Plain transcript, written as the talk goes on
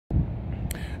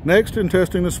Next, in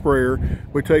testing the sprayer,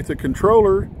 we take the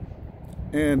controller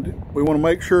and we want to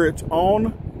make sure it's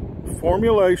on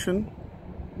formulation.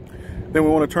 Then we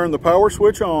want to turn the power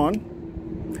switch on.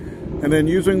 And then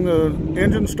using the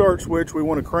engine start switch, we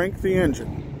want to crank the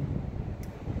engine.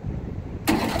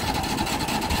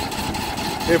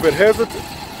 If it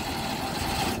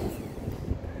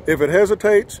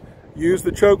hesitates, use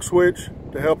the choke switch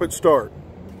to help it start.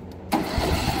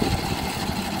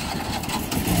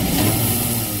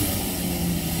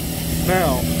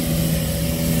 Now,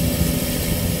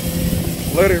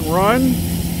 let it run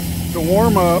to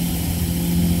warm up.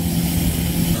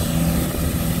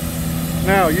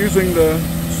 Now, using the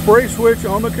spray switch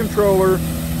on the controller,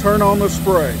 turn on the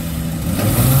spray.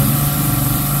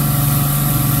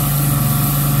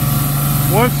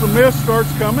 Once the mist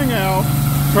starts coming out,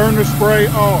 turn the spray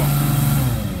off.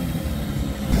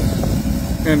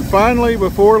 And finally,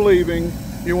 before leaving,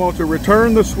 you want to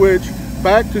return the switch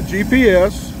back to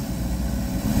GPS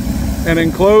and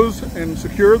enclose and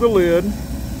secure the lid.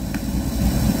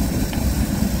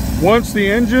 Once the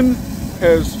engine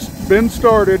has been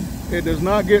started, it does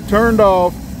not get turned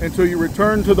off until you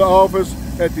return to the office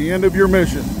at the end of your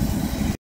mission.